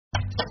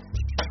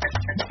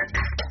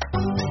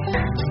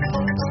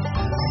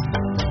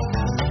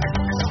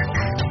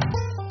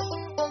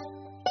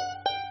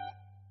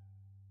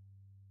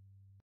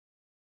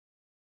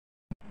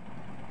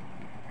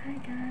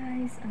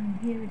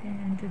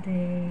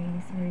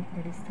guys, sorry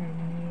for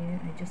disturbing you.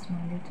 I just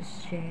wanted to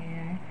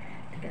share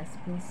the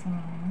gospel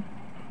song.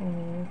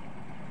 Hope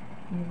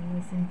you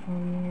listen for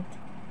it.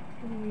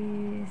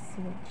 Please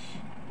watch,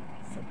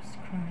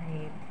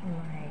 subscribe,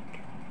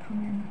 like,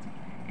 comment,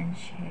 and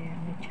share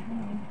my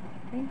channel.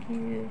 Thank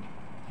you.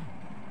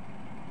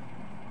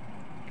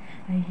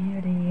 I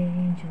hear the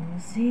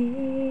angels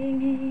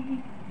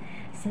singing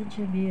such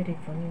a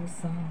beautiful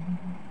song.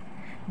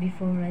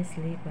 Before I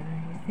sleep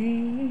I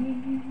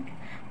think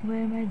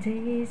where my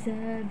days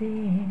have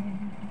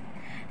been.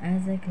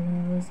 As I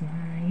close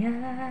my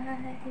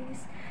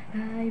eyes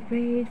I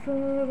prayed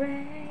for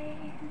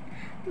rain.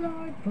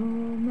 Lord, pour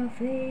my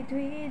faith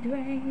with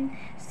rain,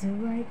 so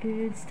I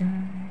could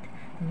start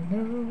all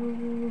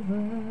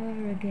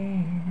over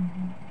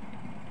again.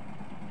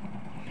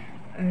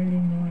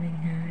 Early morning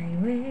I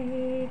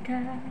wake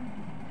up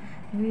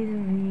with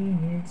a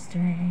renewed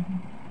strength.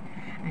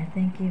 I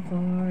thank you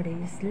for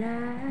this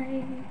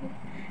life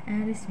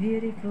and this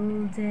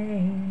beautiful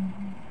day.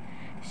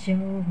 Show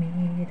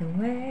me the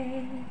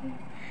way,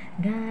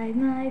 guide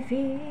my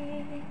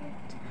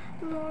feet.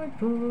 Lord,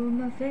 pour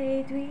my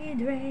faith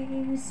with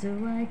rain, so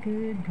I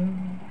could go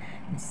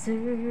and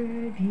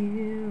serve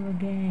you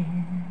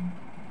again.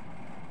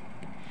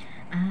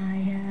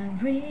 I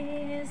have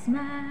risked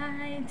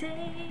my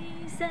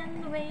days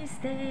and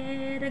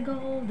wasted a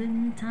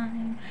golden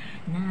time.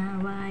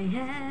 Now I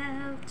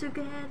have to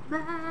get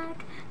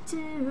back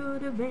to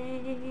the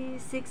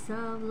basics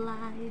of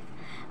life.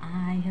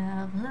 I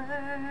have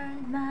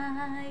learned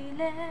my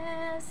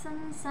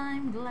lessons,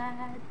 I'm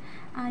glad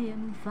I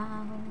am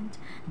found.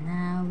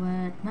 Now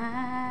what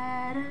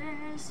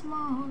matters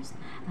most,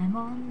 I'm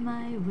on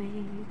my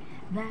way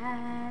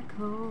back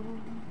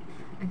home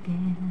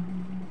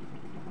again.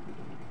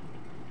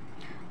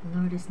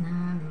 Lord, this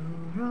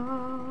narrow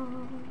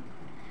road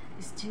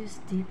is too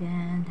steep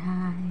and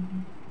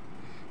high.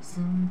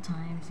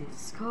 Sometimes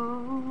it's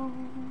cold,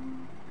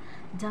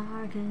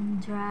 dark and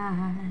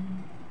dry.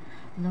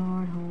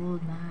 Lord,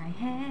 hold my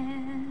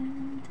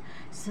hand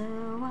so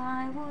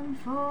I won't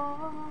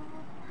fall.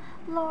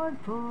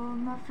 Lord, pour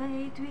my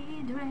faith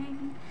with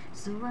rain,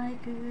 so I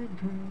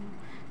could go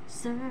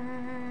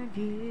serve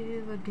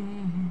you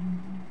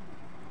again.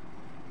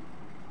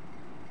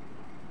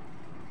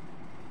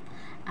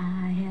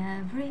 I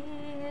have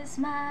risked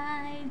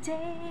my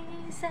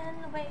days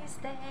and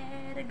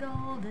wasted a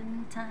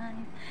golden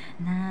time.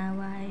 Now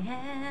I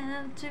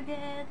have to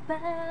get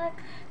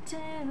back to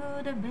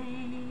the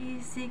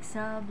basics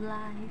of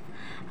life.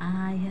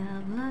 I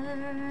have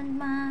learned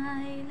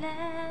my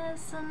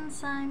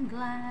lessons, I'm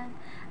glad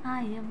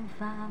I am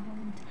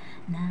found.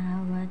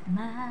 Now what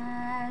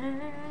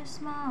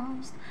matters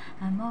most,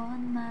 I'm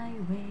on my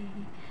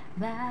way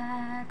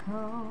back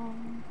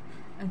home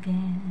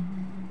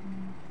again.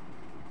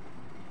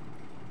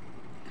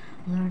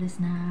 Lord, this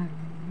narrow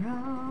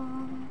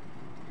road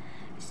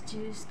is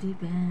too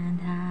steep and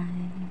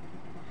high.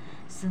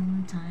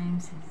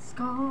 Sometimes it's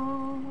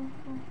cold,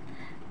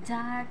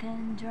 dark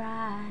and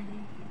dry.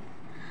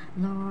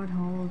 Lord,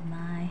 hold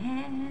my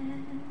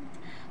hand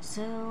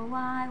so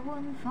I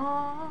won't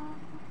fall.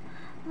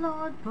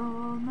 Lord,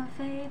 pour my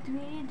faith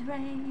with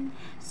rain,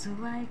 so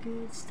I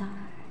could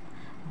start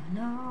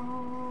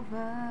all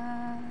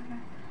over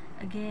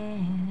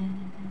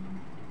again.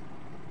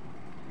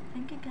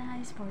 Thank you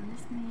guys for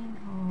listening.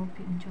 Hope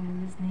you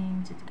enjoy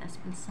listening to the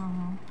gospel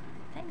song.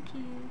 Thank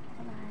you.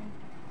 Bye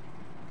bye.